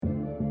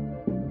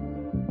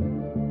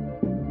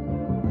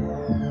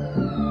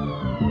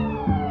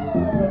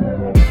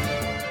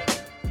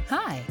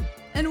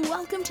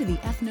Welcome to the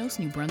Ethnos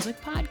New Brunswick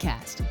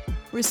podcast.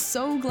 We're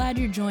so glad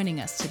you're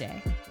joining us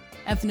today.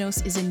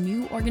 Ethnos is a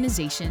new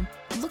organization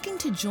looking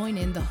to join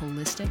in the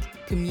holistic,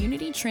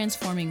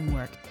 community-transforming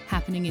work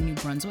happening in New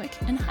Brunswick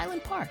and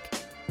Highland Park.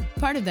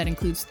 Part of that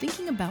includes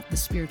thinking about the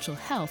spiritual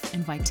health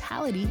and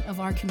vitality of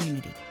our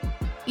community.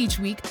 Each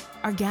week,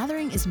 our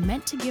gathering is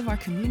meant to give our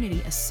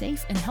community a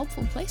safe and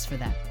helpful place for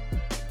that.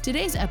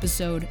 Today's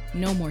episode,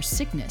 No More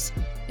Sickness,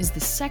 is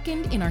the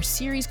second in our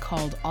series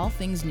called All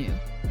Things New,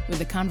 with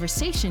the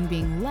conversation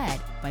being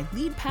led by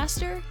lead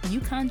pastor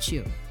Yukon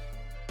Chu.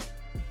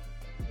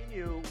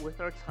 Continue with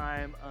our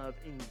time of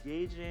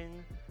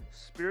engaging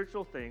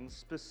spiritual things,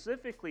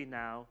 specifically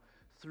now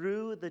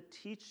through the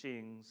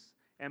teachings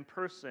and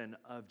person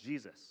of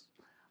Jesus.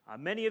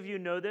 Many of you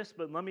know this,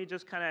 but let me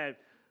just kind of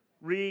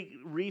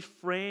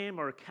reframe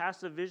or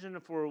cast a vision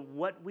for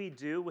what we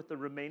do with the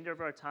remainder of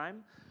our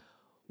time.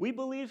 We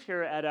believe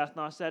here at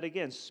Ethnos that,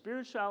 again,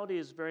 spirituality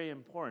is very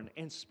important.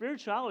 And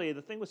spirituality,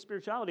 the thing with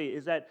spirituality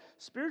is that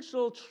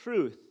spiritual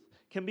truth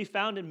can be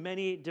found in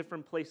many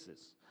different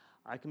places.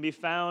 It can be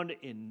found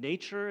in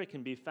nature. It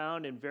can be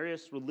found in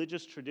various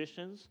religious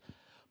traditions.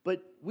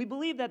 But we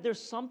believe that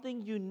there's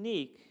something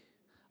unique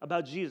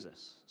about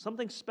Jesus,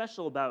 something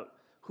special about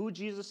who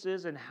Jesus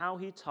is and how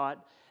he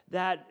taught,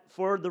 that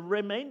for the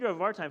remainder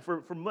of our time,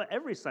 for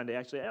every Sunday,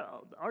 actually,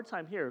 our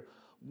time here,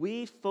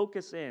 we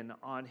focus in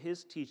on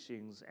his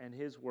teachings and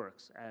his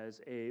works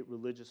as a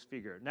religious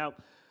figure. Now,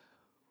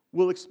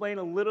 we'll explain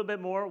a little bit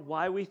more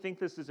why we think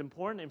this is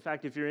important. In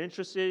fact, if you're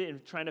interested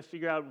in trying to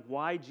figure out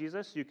why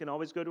Jesus, you can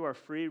always go to our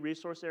free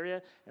resource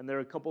area, and there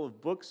are a couple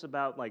of books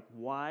about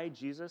why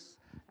Jesus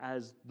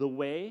as the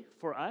way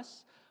for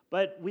us.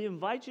 But we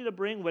invite you to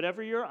bring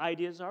whatever your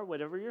ideas are,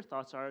 whatever your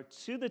thoughts are,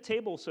 to the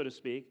table, so to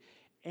speak,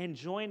 and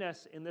join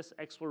us in this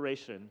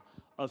exploration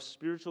of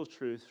spiritual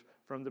truth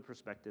from the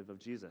perspective of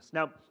Jesus.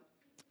 Now,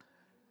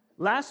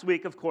 last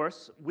week, of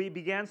course, we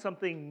began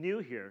something new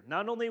here.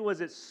 Not only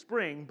was it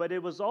spring, but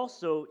it was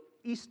also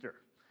Easter.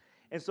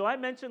 And so I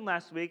mentioned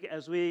last week,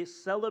 as we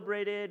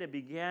celebrated and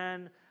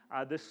began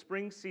this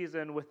spring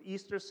season with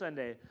Easter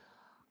Sunday,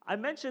 I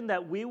mentioned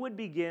that we would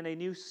begin a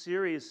new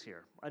series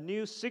here, a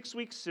new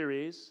 6-week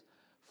series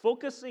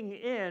focusing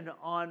in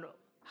on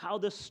how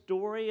the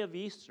story of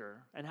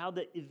Easter and how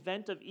the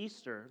event of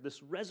Easter,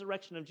 this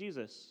resurrection of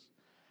Jesus,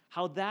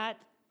 how that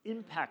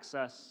impacts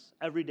us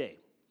every day.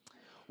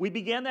 We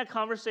began that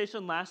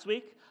conversation last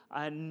week.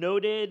 I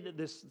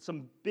noted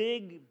some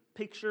big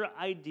picture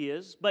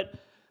ideas, but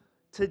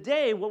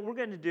today what we're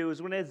going to do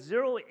is we're going to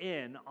zero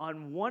in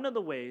on one of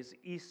the ways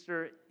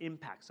Easter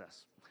impacts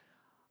us.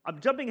 I'm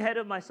jumping ahead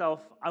of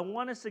myself. I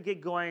want us to get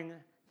going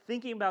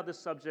thinking about this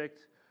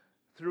subject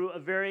through a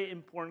very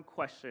important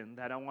question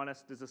that I want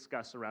us to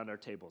discuss around our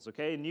tables,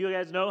 okay? And you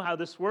guys know how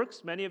this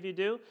works. Many of you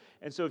do.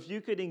 And so if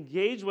you could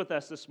engage with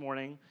us this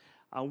morning,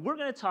 we're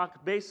going to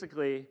talk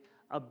basically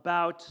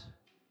about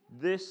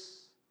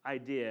this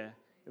idea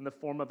in the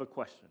form of a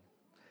question.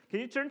 Can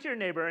you turn to your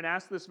neighbor and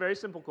ask this very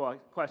simple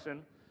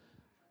question?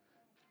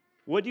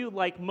 What do you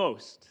like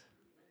most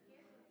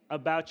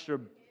about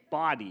your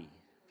body?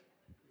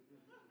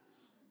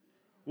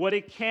 What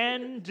it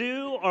can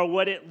do or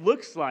what it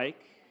looks like?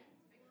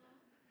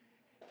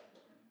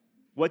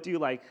 What do you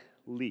like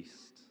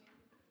least?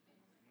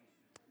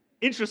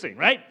 Interesting,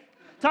 right?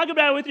 Talk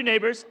about it with your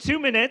neighbors, 2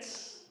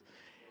 minutes.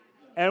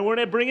 And we're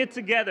going to bring it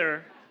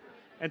together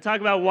and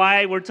talk about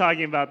why we're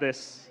talking about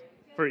this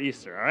for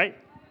Easter, all right?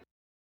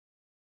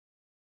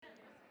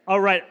 All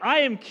right, I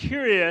am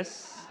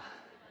curious.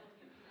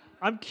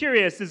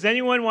 Does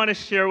anyone want to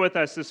share with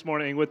us this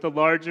morning, with the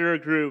larger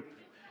group,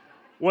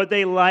 what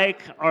they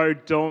like or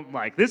don't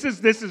like? This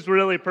is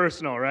really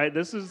personal, right?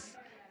 This is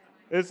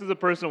a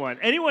personal one.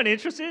 Anyone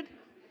interested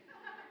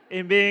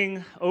in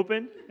being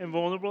open and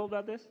vulnerable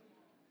about this?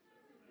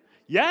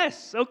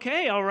 Yes,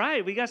 okay, all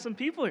right. We got some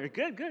people here.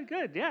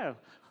 Good, yeah.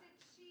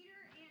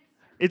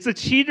 It's a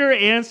cheater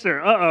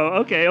answer.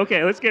 Uh-oh,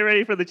 okay. Let's get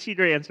ready for the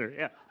cheater answer.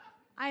 Yeah.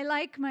 I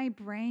like my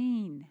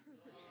brain.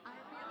 I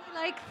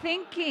really like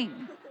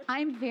thinking.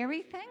 I'm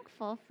very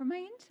thankful for my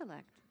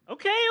intellect.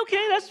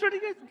 Okay, that's pretty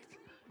good.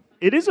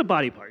 It is a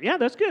body part. Yeah,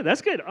 that's good.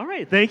 All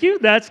right, thank you.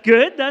 That's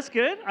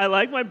good. I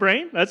like my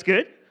brain. That's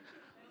good.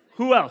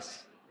 Who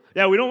else?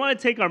 Yeah, we don't want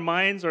to take our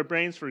minds or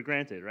brains for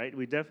granted, right?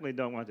 We definitely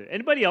don't want to.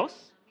 Anybody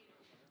else?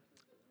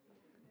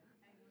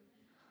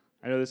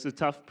 I know this is a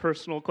tough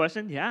personal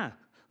question. Yeah.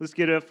 Let's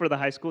get it up for the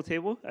high school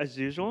table, as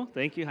usual.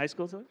 Thank you, high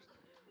school table.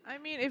 I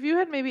mean, if you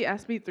had maybe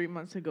asked me 3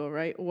 months ago,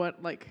 right,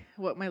 what my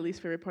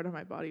least favorite part of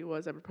my body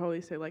was, I would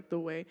probably say, the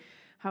way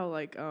how,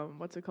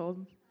 what's it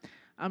called?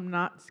 I'm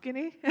not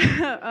skinny.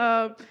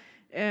 But,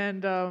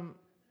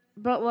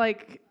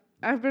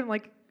 I've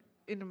been,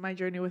 in my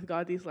journey with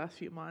God these last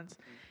few months.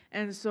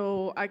 And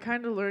so I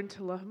kind of learned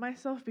to love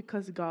myself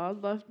because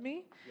God loved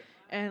me.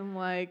 And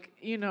like,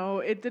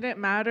 it didn't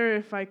matter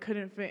if I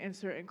couldn't fit in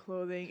certain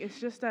clothing. It's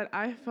just that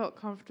I felt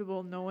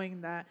comfortable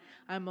knowing that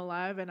I'm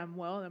alive and I'm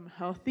well and I'm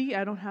healthy.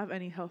 I don't have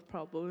any health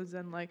problems,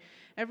 and like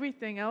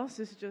everything else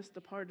is just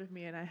a part of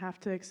me, and I have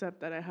to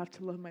accept that I have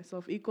to love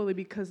myself equally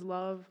because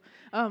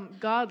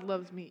God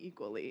loves me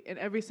equally in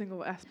every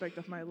single aspect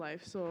of my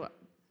life. So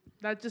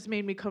that just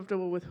made me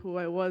comfortable with who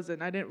I was,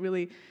 and I didn't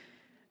really,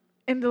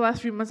 in the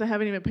last few months, I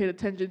haven't even paid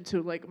attention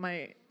to like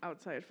my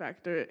outside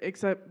factor,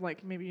 except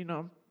like maybe,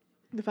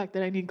 the fact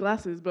that I need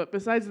glasses, but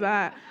besides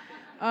that,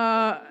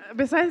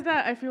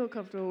 I feel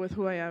comfortable with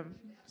who I am.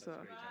 So,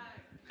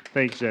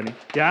 Thanks, Jenny.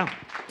 Yeah,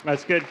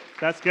 that's good.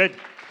 That's good.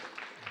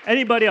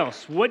 Anybody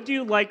else? What do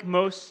you like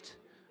most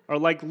or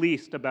like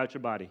least about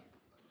your body,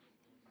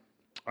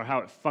 or how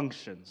it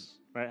functions?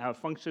 Right? How it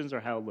functions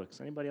or how it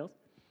looks. Anybody else?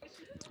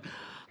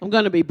 I'm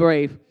going to be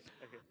brave.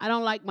 Okay. I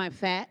don't like my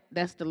fat.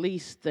 That's the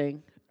least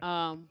thing.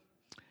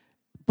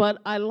 But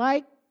I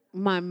like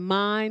my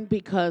mind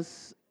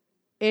because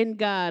in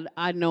God,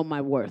 I know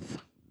my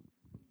worth.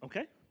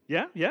 Okay.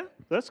 Yeah.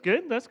 That's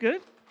good. That's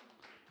good.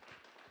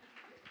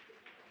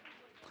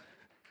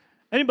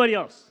 Anybody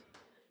else?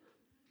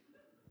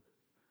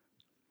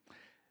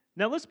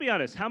 Now, let's be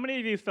honest. How many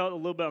of you felt a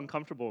little bit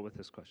uncomfortable with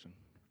this question?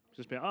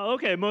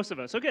 Okay, most of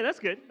us. Okay, that's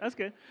good. That's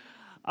good.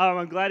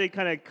 I'm glad it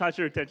kind of caught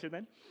your attention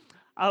then.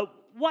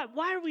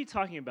 Why are we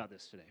talking about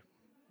this today?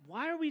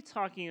 Why are we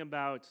talking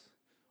about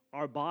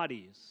our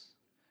bodies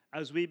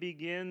as we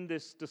begin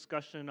this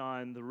discussion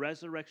on the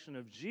resurrection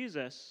of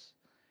Jesus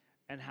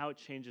and how it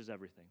changes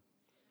everything?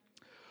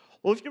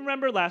 Well, if you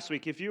remember last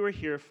week, if you were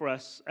here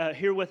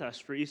with us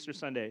for Easter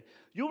Sunday,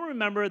 you'll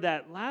remember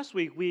that last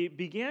week we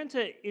began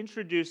to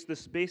introduce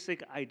this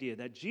basic idea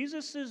that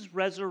Jesus'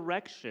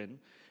 resurrection,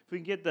 if we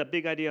can get the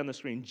big idea on the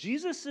screen,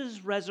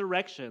 Jesus'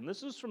 resurrection,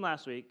 this is from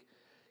last week,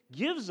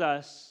 gives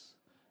us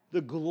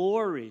the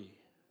glory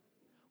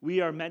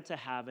we are meant to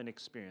have and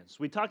experience.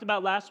 We talked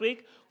about last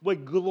week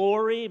what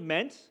glory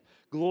meant.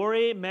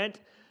 Glory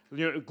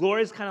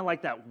is kind of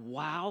like that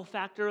wow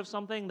factor of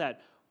something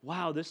that,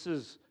 wow, this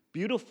is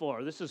beautiful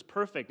or this is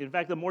perfect. In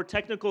fact, the more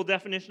technical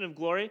definition of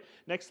glory,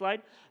 next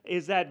slide,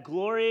 is that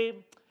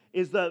glory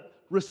is the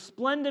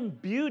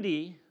resplendent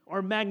beauty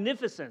or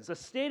magnificence, a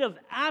state of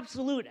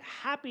absolute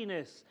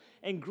happiness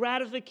and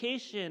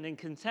gratification and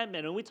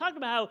contentment. And we talked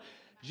about how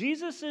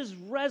Jesus'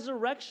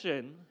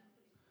 resurrection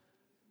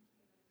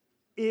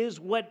is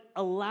what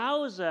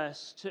allows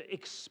us to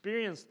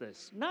experience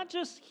this, not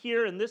just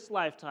here in this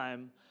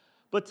lifetime,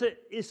 but to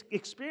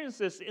experience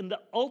this in the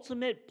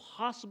ultimate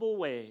possible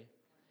way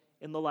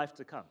in the life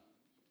to come.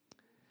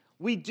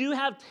 We do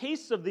have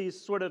tastes of these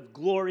sort of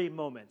glory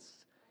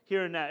moments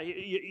here in our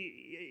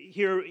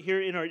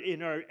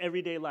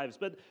everyday lives,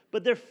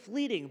 but they're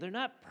fleeting. They're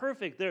not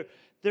perfect.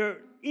 They're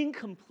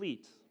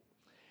incomplete.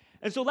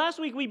 And so last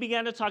week we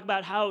began to talk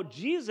about how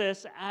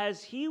Jesus,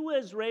 as he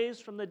was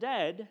raised from the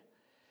dead,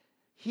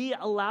 he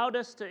allowed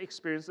us to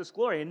experience this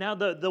glory. And now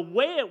the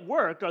way it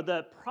worked, or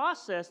the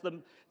process,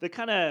 the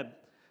kind of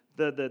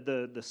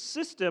the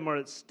system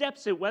or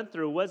steps it went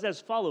through was as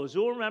follows.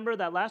 You'll remember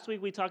that last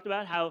week we talked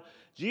about how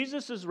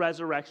Jesus'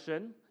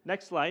 resurrection,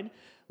 next slide,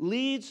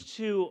 leads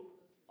to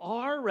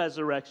our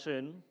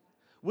resurrection,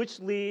 which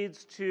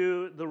leads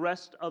to the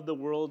rest of the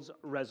world's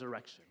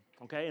resurrection.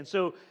 Okay? And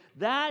so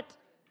that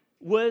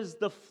was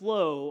the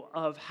flow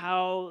of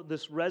how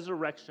this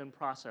resurrection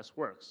process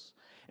works.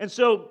 And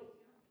so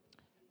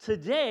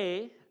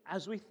today,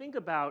 as we think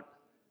about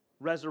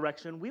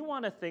resurrection, we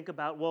want to think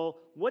about, well,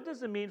 what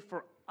does it mean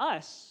for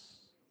us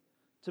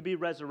to be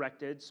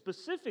resurrected,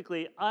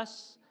 specifically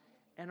us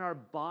and our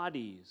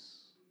bodies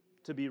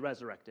to be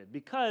resurrected?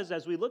 Because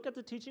as we look at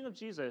the teaching of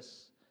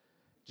Jesus,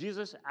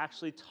 Jesus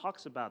actually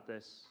talks about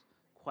this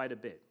quite a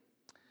bit.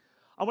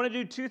 I want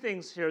to do two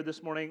things here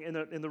this morning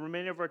in the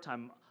remainder of our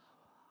time.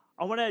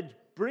 I want to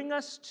bring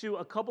us to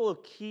a couple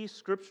of key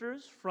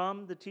scriptures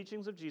from the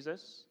teachings of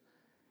Jesus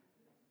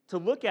to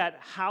look at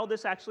how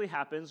this actually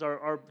happens,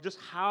 or just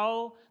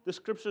how the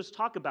scriptures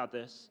talk about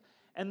this.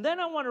 And then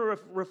I want to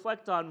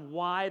reflect on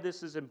why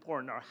this is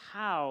important, or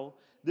how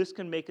this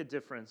can make a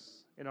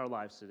difference in our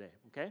lives today,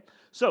 okay?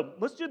 So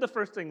let's do the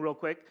first thing real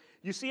quick.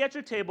 You see at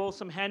your table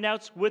some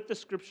handouts with the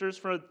scriptures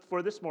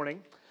for this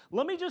morning.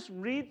 Let me just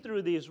read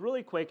through these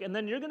really quick, and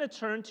then you're going to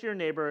turn to your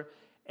neighbor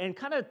and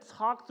kind of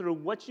talk through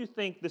what you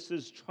think this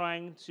is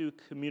trying to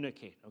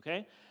communicate,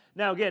 okay?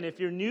 Now, again, if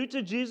you're new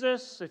to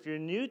Jesus, if you're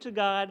new to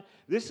God,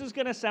 this is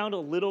going to sound a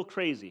little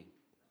crazy.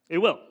 It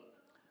will.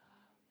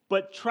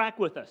 But track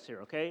with us here,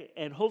 okay?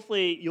 And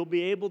hopefully you'll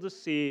be able to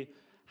see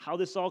how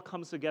this all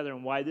comes together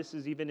and why this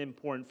is even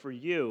important for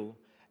you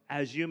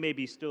as you may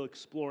be still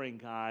exploring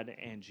God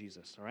and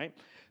Jesus, all right?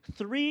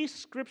 3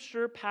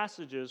 scripture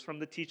passages from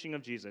the teaching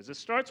of Jesus. It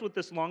starts with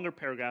this longer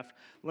paragraph.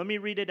 Let me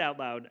read it out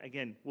loud.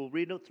 Again, we'll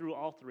read it through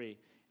all 3,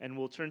 and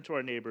we'll turn to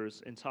our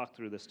neighbors and talk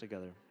through this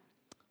together.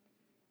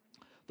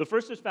 The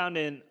first is found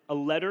in a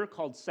letter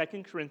called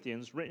 2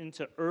 Corinthians, written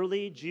to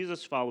early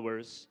Jesus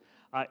followers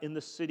in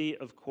the city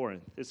of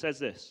Corinth. It says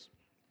this: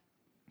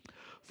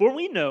 "For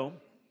we know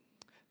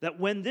that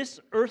when this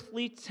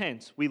earthly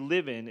tent we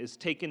live in is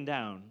taken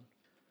down,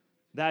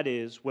 that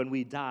is, when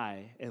we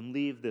die and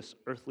leave this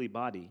earthly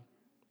body,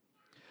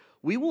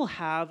 we will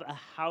have a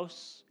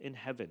house in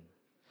heaven,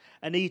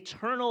 an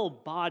eternal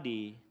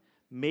body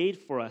made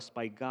for us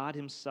by God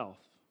Himself,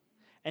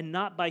 and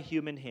not by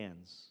human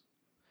hands.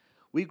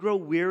 We grow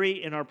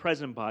weary in our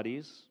present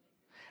bodies,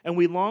 and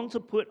we long to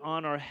put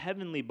on our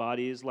heavenly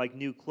bodies like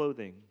new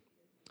clothing.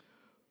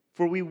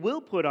 For we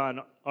will put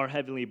on our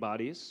heavenly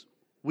bodies.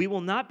 We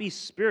will not be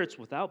spirits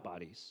without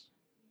bodies.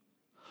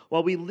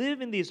 While we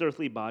live in these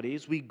earthly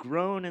bodies, we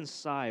groan and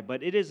sigh,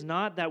 but it is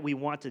not that we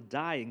want to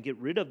die and get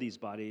rid of these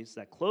bodies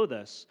that clothe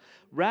us.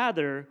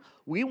 Rather,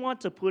 we want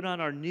to put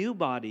on our new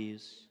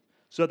bodies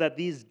so that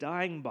these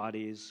dying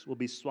bodies will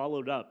be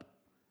swallowed up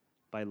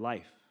by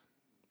life.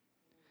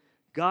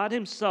 God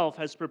Himself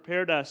has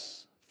prepared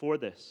us for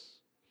this,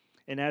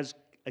 and as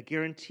a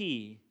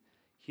guarantee,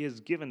 He has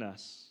given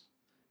us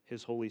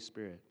His Holy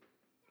Spirit.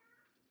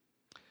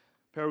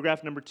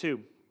 Paragraph number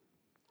 2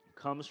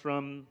 comes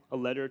from a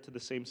letter to the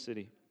same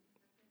city.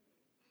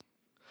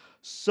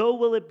 So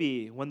will it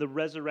be with the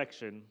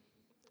resurrection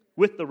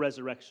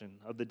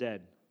of the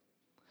dead.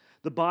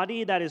 The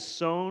body that is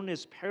sown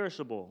is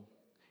perishable.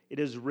 It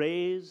is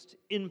raised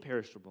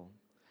imperishable.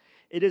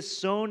 It is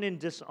sown in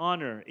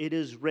dishonor. It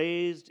is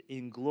raised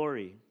in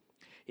glory.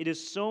 It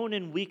is sown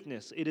in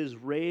weakness. It is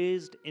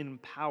raised in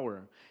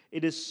power.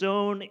 It is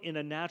sown in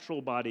a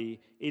natural body.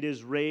 It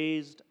is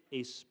raised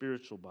a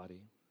spiritual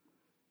body.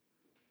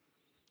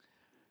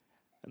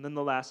 And then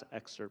the last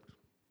excerpt.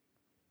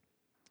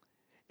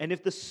 And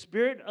if the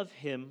spirit of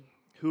Him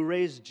who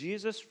raised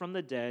Jesus from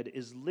the dead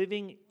is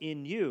living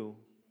in you,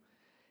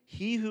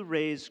 He who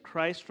raised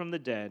Christ from the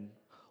dead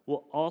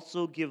will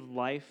also give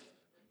life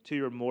to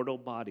your mortal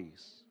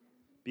bodies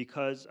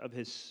because of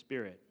His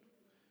Spirit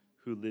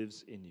who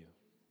lives in you.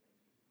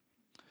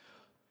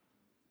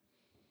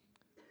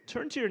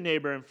 Turn to your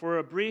neighbor and for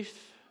a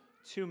brief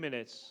 2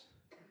 minutes,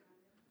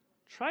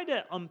 try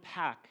to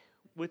unpack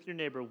with your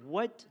neighbor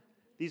what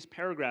these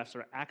paragraphs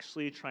are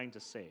actually trying to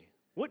say.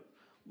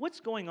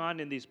 What's going on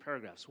in these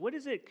paragraphs? What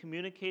is it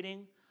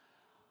communicating?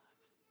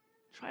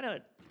 Try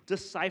to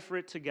decipher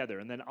it together,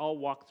 and then I'll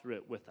walk through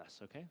it with us,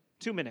 okay?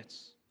 2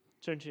 minutes.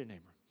 Turn to your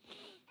neighbor.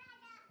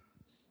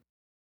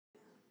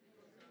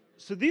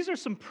 So these are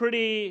some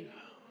pretty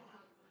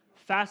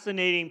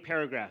fascinating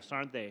paragraphs,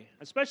 aren't they?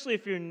 Especially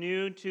if you're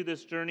new to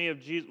this journey of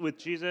with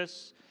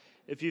Jesus,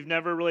 if you've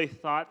never really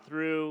thought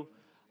through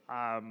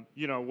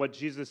what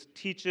Jesus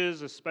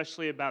teaches,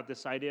 especially about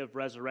this idea of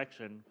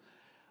resurrection.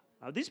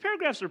 These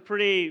paragraphs are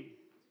pretty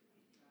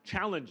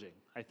challenging,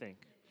 I think.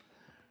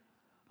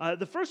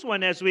 The first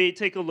one, as we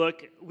take a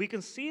look, we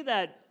can see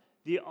that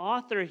the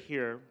author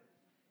here,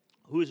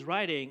 who is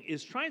writing,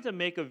 is trying to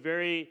make a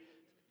very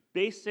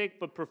basic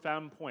but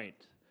profound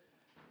point.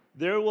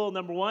 There will,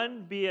 number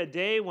one, be a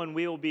day when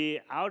we will be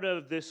out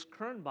of this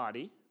current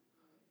body,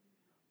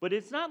 but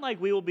it's not like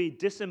we will be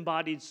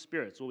disembodied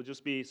spirits. We'll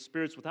just be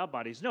spirits without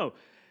bodies. No,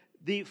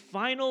 the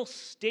final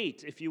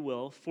state, if you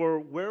will, for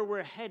where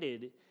we're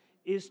headed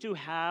is to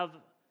have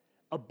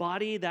a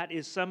body that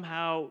is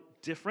somehow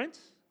different,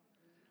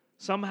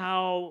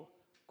 somehow,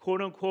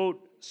 quote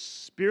unquote,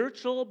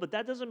 spiritual, but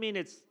that doesn't mean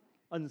it's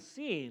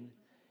unseen.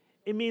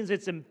 It means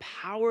it's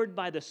empowered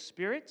by the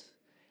Spirit.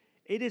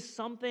 It is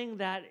something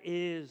that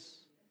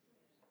is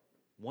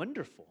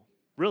wonderful,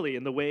 really,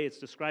 in the way it's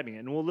describing it.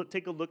 And we'll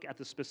take a look at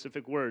the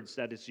specific words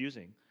that it's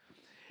using.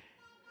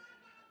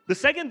 The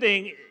second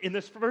thing in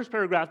this first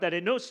paragraph that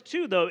it notes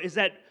too, though, is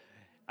that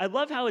I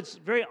love how it's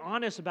very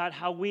honest about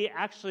how we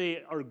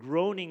actually are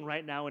groaning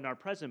right now in our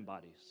present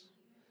bodies.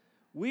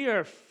 We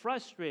are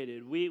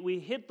frustrated. We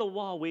hit the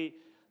wall.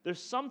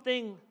 There's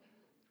something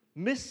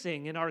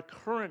missing in our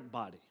current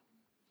body.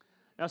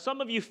 Now,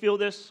 some of you feel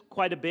this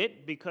quite a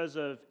bit because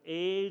of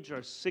age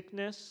or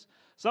sickness.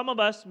 Some of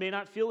us may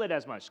not feel it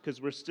as much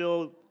because we're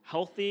still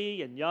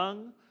healthy and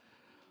young.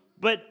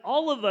 But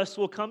all of us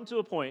will come to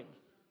a point,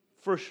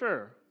 for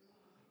sure,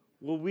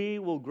 where we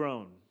will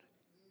groan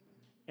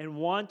and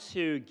want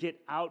to get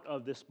out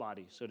of this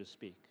body, so to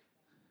speak.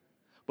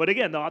 But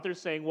again, the author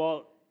is saying,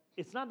 well,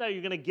 it's not that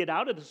you're going to get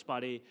out of this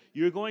body.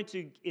 You're going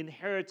to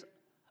inherit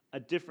a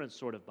different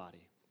sort of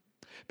body.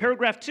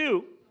 Paragraph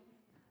 2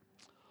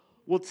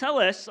 will tell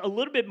us a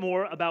little bit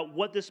more about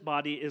what this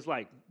body is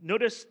like.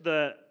 Notice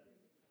the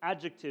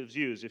adjectives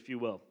used, if you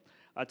will.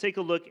 Take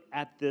a look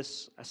at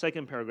this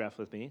second paragraph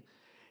with me.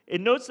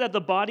 It notes that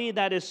the body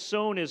that is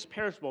sown is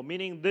perishable,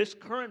 meaning this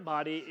current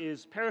body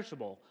is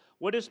perishable.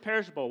 What is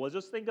perishable? Well,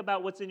 just think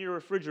about what's in your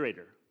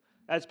refrigerator.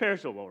 That's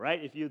perishable,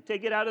 right? If you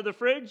take it out of the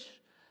fridge,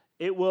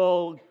 it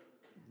will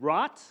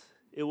rot,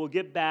 it will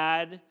get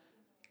bad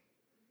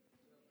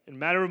in a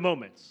matter of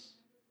moments.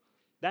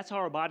 That's how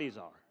our bodies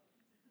are.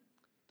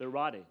 They're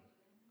rotting.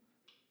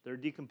 They're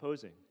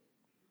decomposing.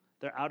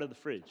 They're out of the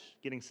fridge,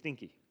 getting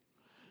stinky.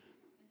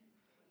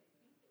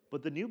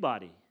 But the new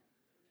body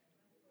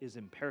is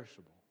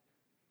imperishable.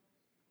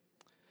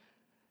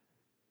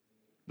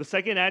 The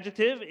second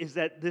adjective is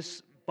that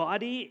this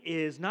body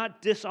is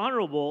not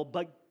dishonorable,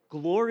 but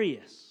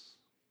glorious.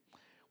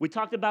 We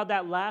talked about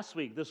that last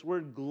week, this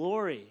word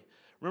glory.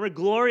 Remember,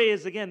 glory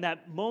is, again,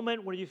 that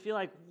moment where you feel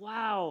like,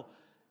 wow,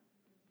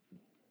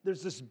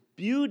 there's this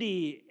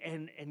beauty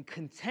and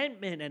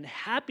contentment and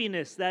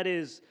happiness that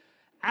is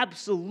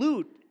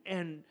absolute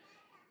and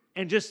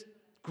just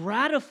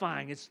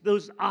gratifying. It's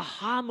those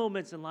aha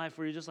moments in life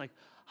where you're just like,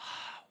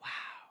 oh,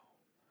 wow,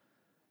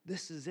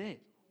 this is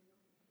it.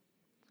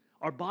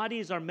 Our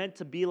bodies are meant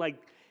to be like,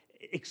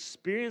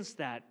 experience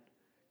that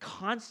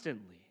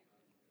constantly.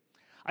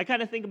 I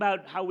kind of think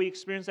about how we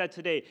experience that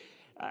today.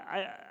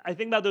 I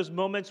think about those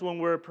moments when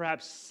we're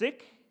perhaps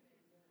sick.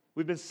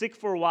 We've been sick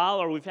for a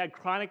while, or we've had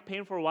chronic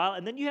pain for a while,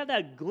 and then you have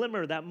that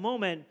glimmer, that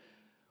moment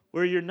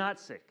where you're not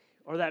sick,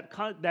 or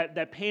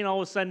that pain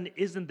all of a sudden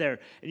isn't there,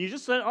 and you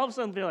just all of a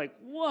sudden feel like,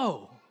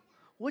 whoa,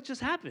 what just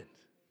happened?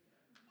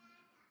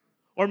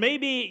 Or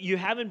maybe you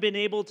haven't been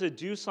able to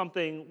do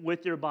something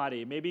with your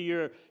body. Maybe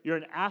you're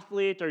an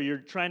athlete, or you're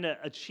trying to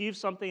achieve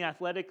something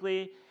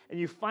athletically, and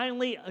you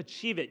finally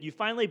achieve it. You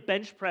finally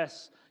bench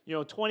press,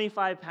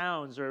 25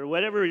 pounds or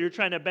whatever you're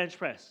trying to bench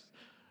press.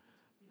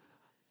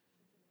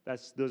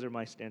 Those are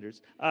my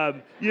standards.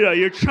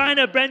 You're trying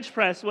to bench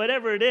press,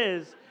 whatever it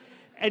is,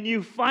 and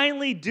you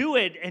finally do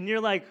it, and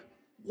you're like,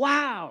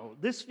 wow,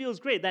 this feels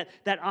great.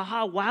 That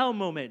aha wow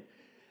moment.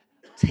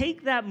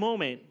 Take that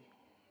moment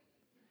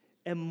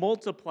and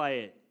multiply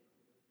it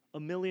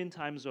 1,000,000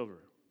 times over.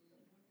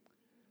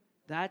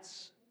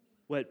 That's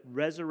what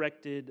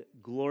resurrected,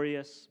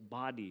 glorious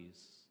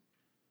bodies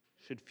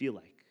should feel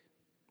like.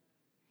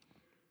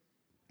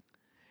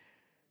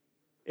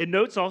 It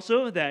notes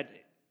also that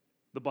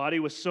the body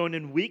was sown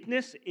in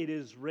weakness. It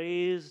is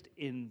raised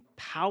in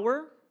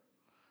power.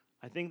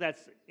 I think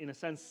that's, in a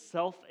sense,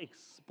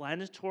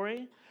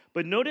 self-explanatory.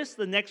 But notice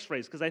the next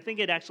phrase, because I think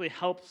it actually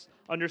helps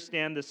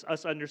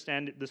us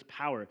understand this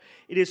power.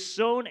 It is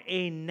sown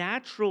a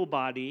natural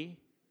body.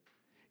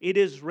 It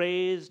is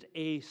raised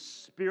a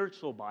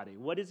spiritual body.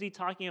 What is he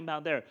talking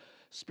about there?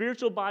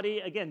 Spiritual body,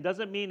 again,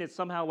 doesn't mean it's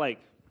somehow like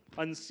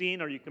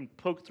unseen or you can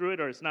poke through it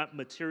or it's not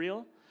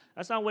material.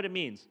 That's not what it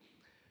means.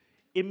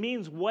 It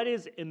means what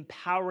is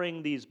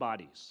empowering these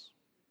bodies.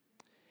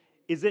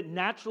 Is it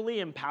naturally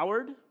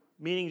empowered,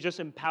 meaning just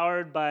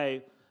empowered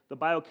by the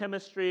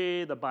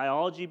biochemistry, the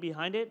biology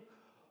behind it?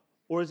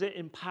 Or is it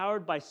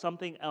empowered by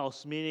something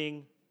else,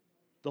 meaning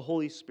the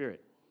Holy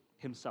Spirit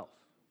himself?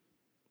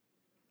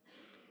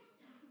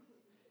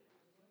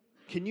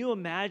 Can you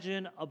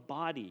imagine a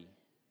body,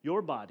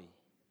 your body,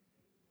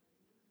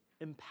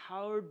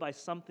 empowered by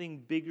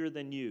something bigger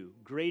than you,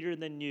 greater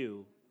than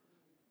you?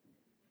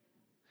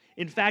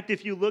 In fact,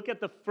 if you look at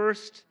the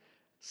first,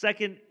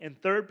 second, and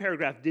third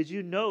paragraph, did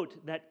you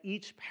note that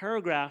each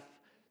paragraph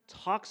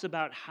talks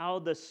about how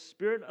the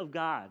Spirit of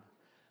God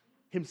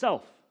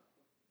himself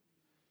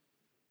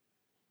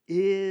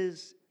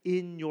is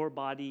in your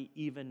body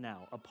even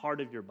now, a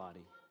part of your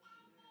body?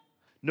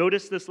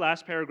 Notice this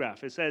last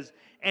paragraph. It says,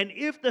 and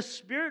if the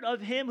Spirit of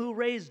him who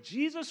raised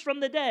Jesus from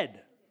the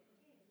dead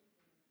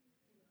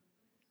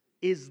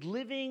is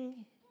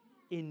living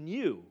in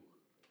you,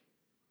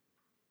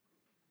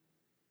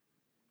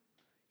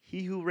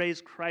 he who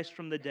raised Christ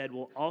from the dead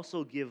will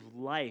also give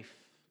life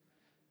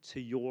to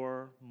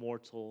your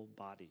mortal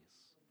bodies.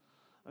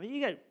 I mean,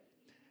 you got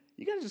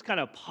to just kind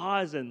of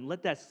pause and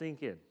let that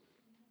sink in.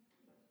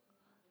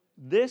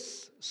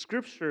 This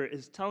scripture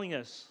is telling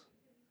us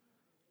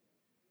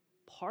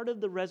part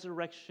of the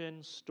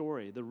resurrection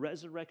story, the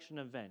resurrection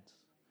event,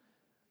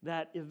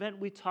 that event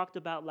we talked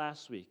about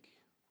last week.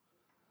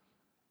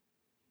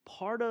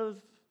 Part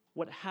of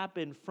what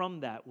happened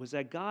from that was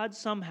that God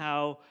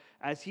somehow,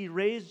 as he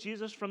raised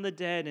Jesus from the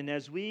dead, and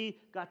as we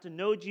got to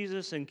know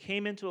Jesus and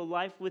came into a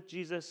life with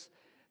Jesus,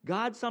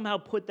 God somehow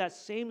put that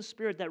same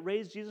Spirit that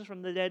raised Jesus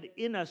from the dead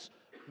in us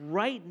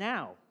right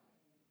now.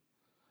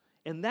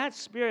 And that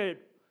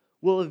Spirit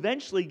will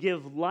eventually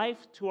give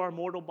life to our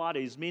mortal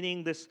bodies,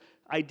 meaning this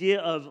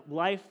idea of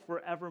life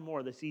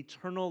forevermore, this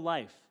eternal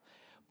life.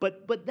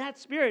 But that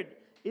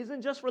Spirit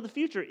isn't just for the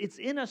future, it's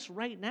in us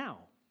right now.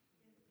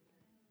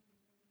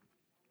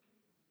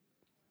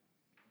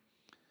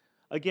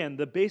 Again,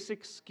 the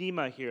basic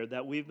schema here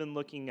that we've been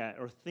looking at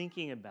or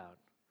thinking about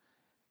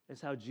is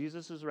how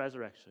Jesus'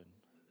 resurrection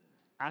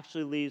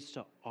actually leads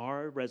to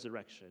our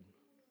resurrection.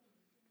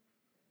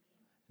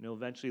 And it'll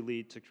eventually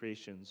lead to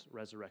creation's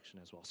resurrection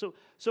as well.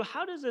 So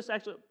how does this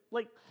actually,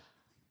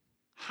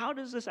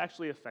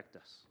 affect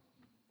us?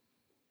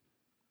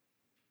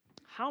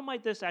 How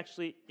might this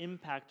actually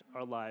impact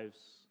our lives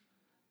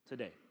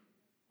today?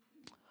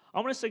 I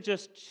want to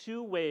suggest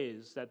 2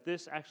 ways that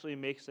this actually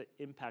makes an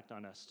impact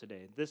on us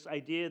today. This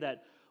idea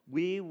that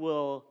we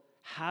will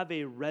have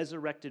a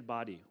resurrected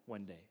body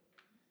one day.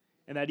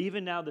 And that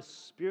even now the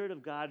Spirit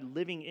of God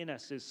living in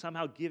us is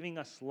somehow giving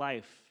us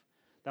life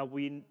that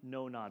we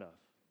know not of.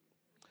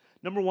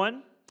 Number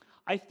 1,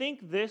 I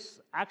think this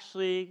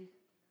actually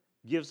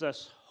gives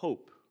us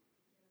hope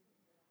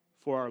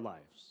for our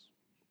lives.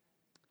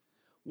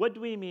 What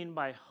do we mean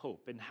by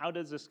hope, and how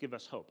does this give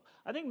us hope?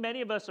 I think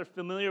many of us are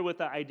familiar with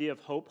the idea of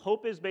hope.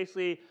 Hope is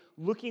basically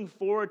looking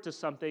forward to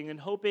something and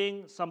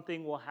hoping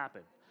something will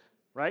happen,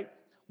 right?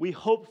 We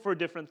hope for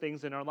different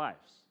things in our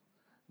lives.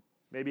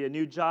 Maybe a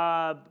new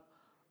job,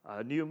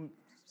 a new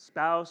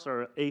spouse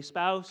or a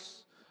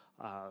spouse,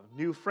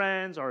 new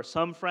friends or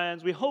some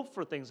friends. We hope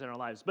for things in our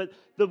lives. But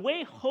the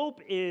way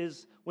hope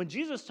is, when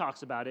Jesus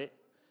talks about it,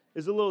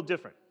 is a little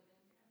different.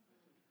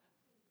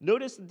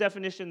 Notice the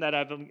definition that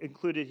I've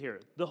included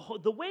here.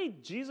 The way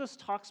Jesus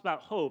talks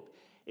about hope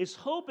is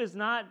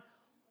not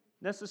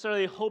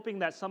necessarily hoping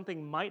that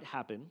something might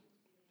happen.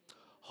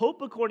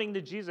 Hope, according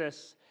to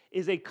Jesus,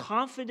 is a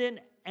confident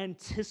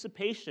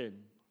anticipation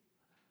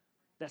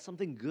that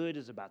something good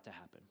is about to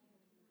happen.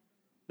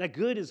 That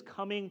good is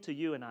coming to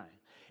you and I.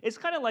 It's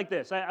kind of like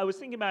this. I was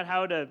thinking about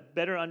how to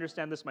better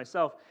understand this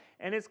myself,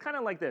 and it's kind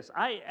of like this.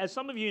 As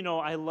some of you know,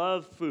 I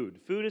love food.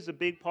 Food is a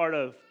big part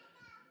of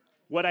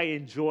what I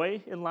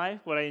enjoy in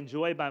life, what I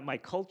enjoy about my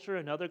culture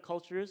and other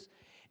cultures.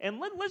 And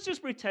let's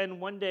just pretend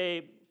one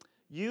day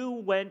you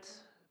went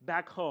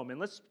back home, and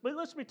let's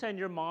pretend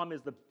your mom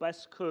is the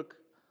best cook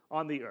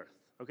on the earth.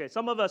 Okay,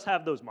 some of us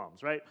have those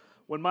moms, right?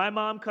 When my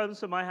mom comes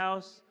to my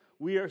house,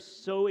 we are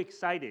so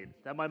excited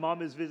that my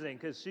mom is visiting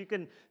because she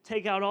can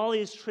take out all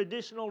these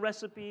traditional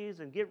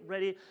recipes and get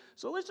ready.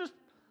 So let's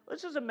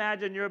just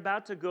imagine you're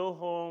about to go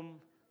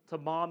home to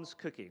mom's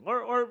cooking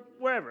or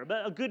wherever,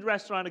 but a good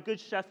restaurant, a good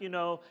chef,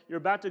 you're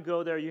about to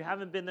go there. You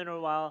haven't been there in a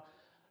while.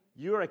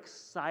 You're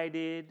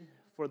excited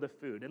for the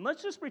food. And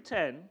let's just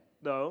pretend,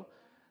 though,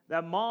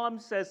 that mom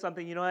says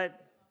something, you know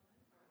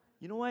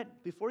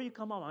what? Before you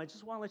come home, I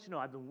just want to let you know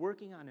I've been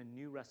working on a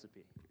new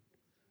recipe,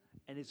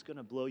 and it's going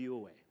to blow you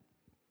away.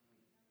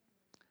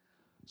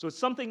 So it's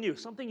something new,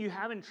 something you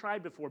haven't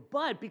tried before,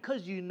 but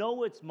because you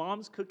know it's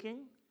mom's cooking,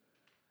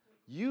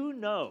 you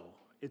know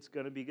it's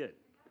going to be good.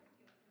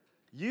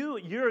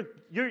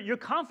 You're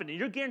confident,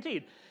 you're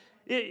guaranteed.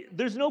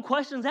 There's no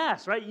questions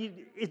asked, right?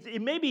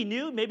 It may be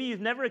new, maybe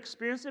you've never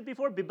experienced it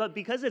before, but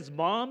because it's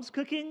mom's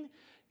cooking,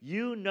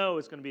 you know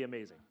it's going to be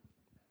amazing.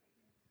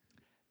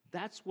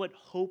 That's what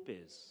hope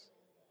is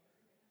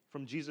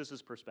from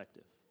Jesus'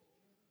 perspective.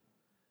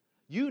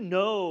 You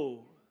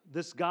know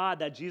this God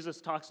that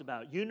Jesus talks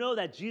about. You know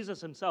that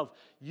Jesus himself,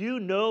 you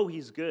know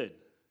he's good.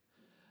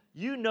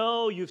 You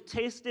know you've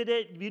tasted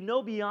it. You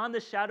know beyond the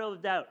shadow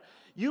of doubt.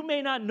 You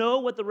may not know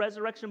what the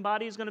resurrection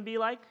body is going to be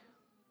like,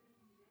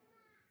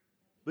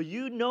 but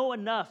you know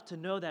enough to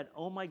know that,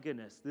 oh my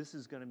goodness, this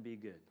is going to be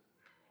good.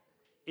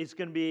 It's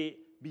going to be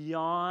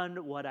beyond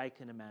what I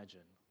can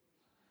imagine.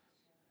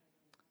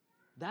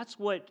 That's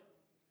what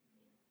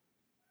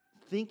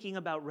thinking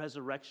about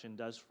resurrection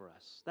does for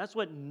us. That's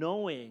what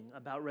knowing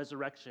about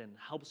resurrection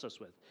helps us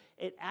with.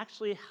 It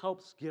actually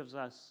gives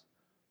us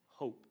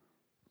hope.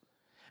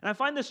 And I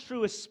find this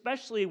true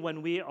especially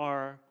when we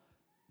are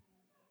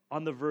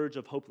on the verge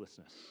of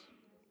hopelessness.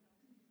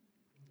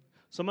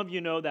 Some of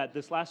you know that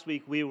this last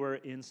week we were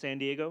in San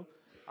Diego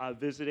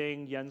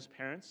visiting Yen's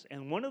parents.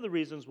 And one of the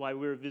reasons why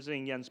we were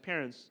visiting Yen's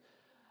parents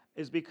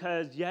is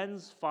because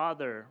Yen's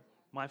father,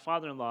 my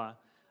father-in-law,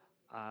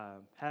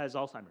 has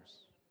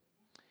Alzheimer's.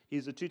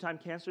 He's a 2-time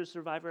cancer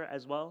survivor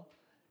as well.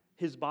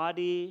 His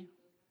body,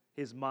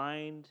 his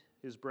mind,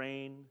 his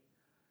brain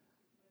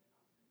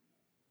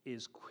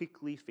is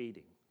quickly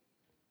fading.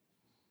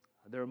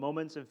 There are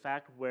moments, in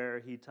fact, where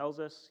he tells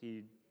us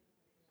he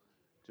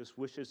just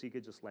wishes he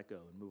could just let go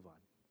and move on.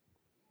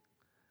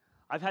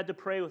 I've had to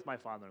pray with my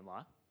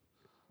father-in-law.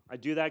 I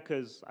do that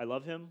because I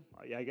love him.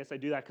 I guess I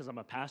do that because I'm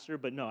a pastor,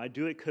 but no, I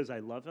do it because I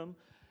love him.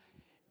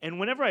 And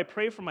whenever I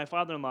pray for my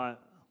father-in-law,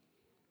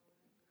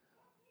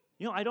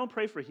 I don't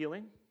pray for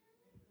healing.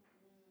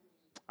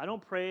 I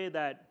don't pray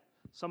that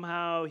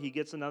somehow he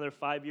gets another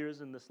 5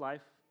 years in this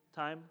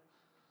lifetime.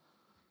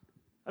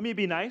 I mean, it'd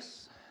be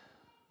nice.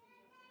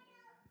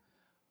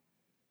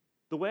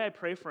 The way I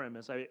pray for him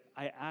is I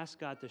ask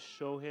God to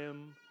show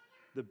him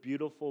the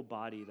beautiful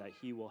body that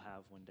he will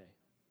have one day.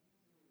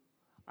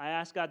 I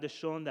ask God to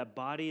show him that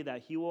body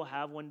that he will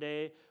have one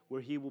day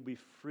where he will be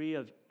free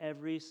of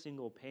every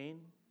single pain,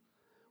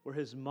 where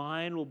his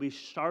mind will be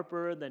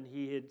sharper than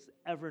he has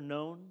ever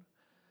known,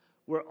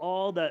 where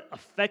all the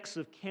effects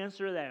of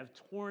cancer that have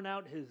torn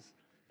out his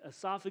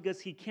esophagus,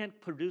 he can't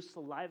produce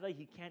saliva,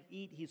 he can't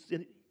eat, he's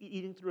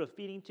eating through a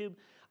feeding tube.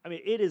 I mean,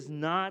 it is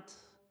not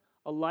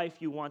a life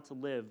you want to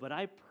live, but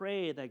I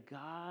pray that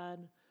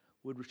God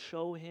would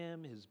show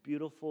him his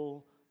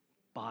beautiful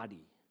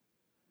body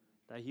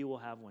that he will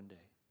have one day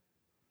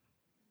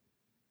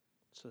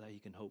so that he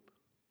can hope.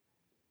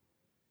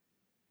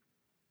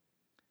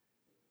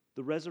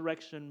 The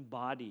resurrection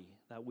body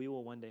that we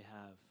will one day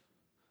have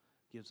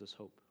gives us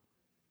hope,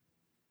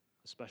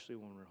 especially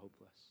when we're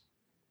hopeless.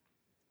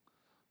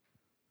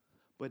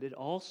 But it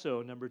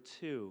also, number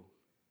 2,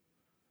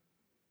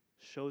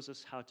 shows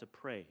us how to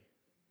pray.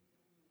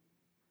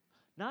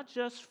 Not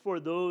just for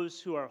those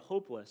who are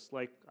hopeless,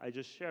 like I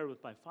just shared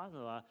with my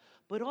father-in-law,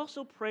 but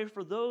also pray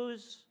for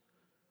those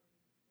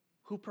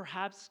who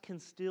perhaps can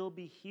still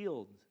be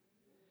healed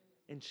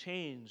and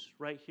changed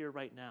right here,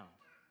 right now.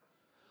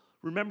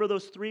 Remember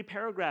those 3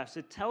 paragraphs.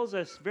 It tells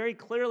us very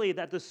clearly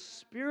that the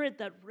Spirit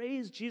that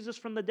raised Jesus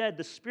from the dead,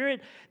 the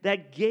Spirit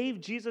that gave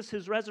Jesus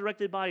his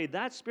resurrected body,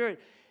 that Spirit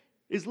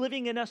is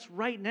living in us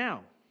right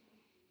now.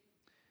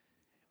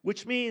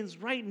 Which means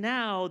right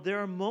now there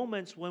are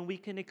moments when we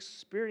can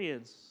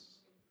experience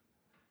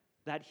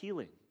that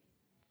healing.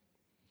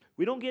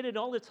 We don't get it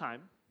all the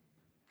time.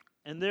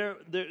 And there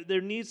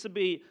needs to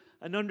be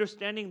an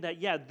understanding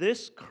that,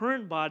 this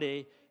current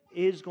body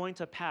is going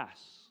to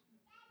pass.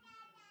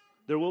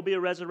 There will be a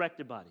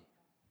resurrected body.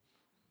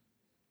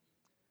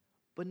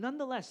 But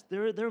nonetheless,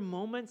 there are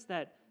moments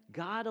that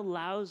God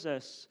allows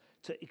us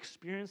to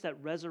experience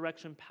that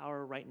resurrection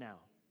power right now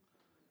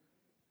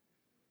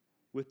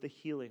with the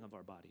healing of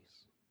our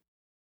bodies.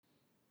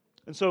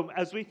 And so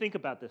as we think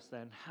about this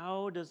then,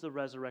 how does the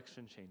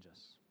resurrection change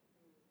us?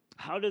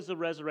 How does the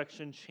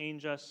resurrection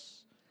change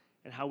us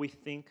and how we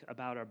think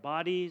about our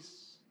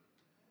bodies,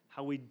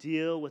 how we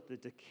deal with the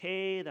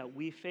decay that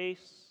we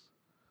face?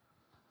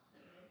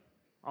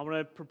 I want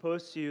to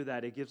propose to you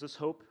that it gives us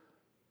hope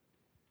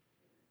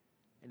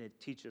and it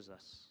teaches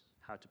us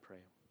how to pray.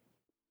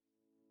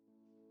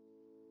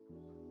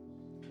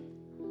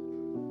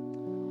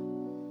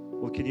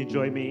 Well, can you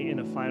join me in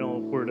a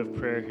final word of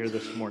prayer here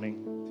this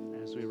morning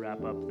as we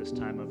wrap up this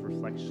time of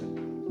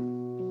reflection?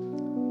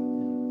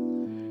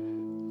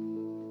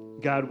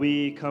 God,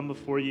 we come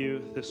before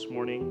you this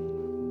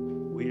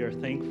morning. We are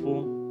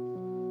thankful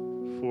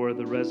for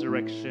the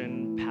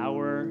resurrection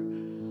power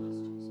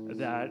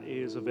that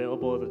is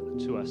available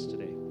to us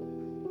today.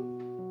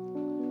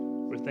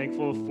 We're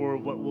thankful for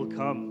what will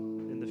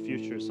come in the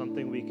future,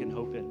 something we can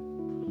hope in.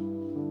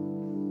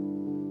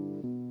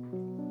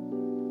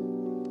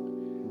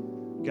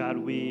 God,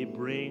 we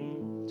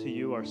bring to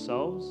you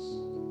ourselves,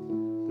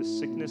 the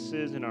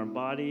sicknesses in our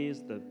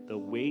bodies, the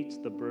weight,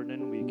 the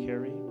burden we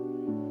carry.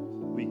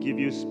 We give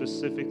you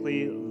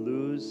specifically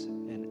Luz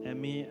and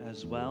Emmy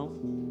as well,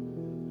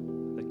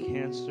 the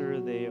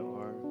cancer they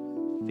are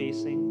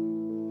facing.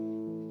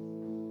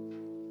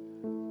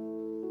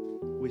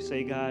 We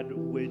say, God,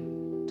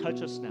 would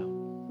touch us now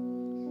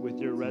with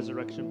your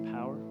resurrection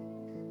power,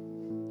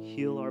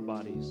 heal our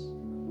bodies.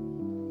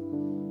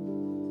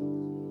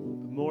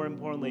 But more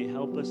importantly,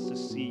 help us to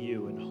see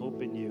you and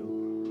hope in you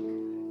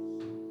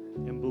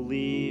and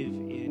believe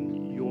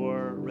in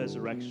your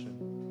resurrection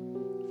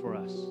for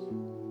us.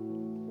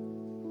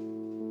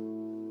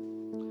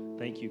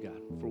 Thank you,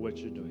 God, for what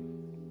you're doing.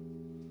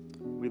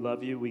 We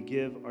love you. We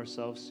give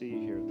ourselves to you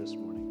here this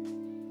morning.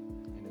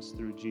 And it's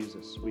through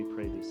Jesus we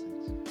pray these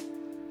things.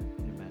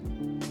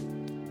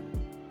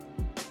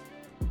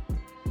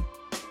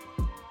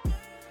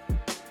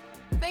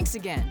 Thanks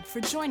again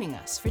for joining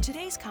us for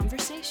today's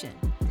conversation.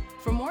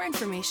 For more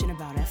information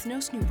about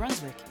Ethnos New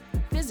Brunswick,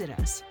 visit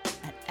us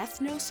at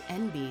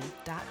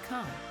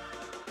ethnosnb.com.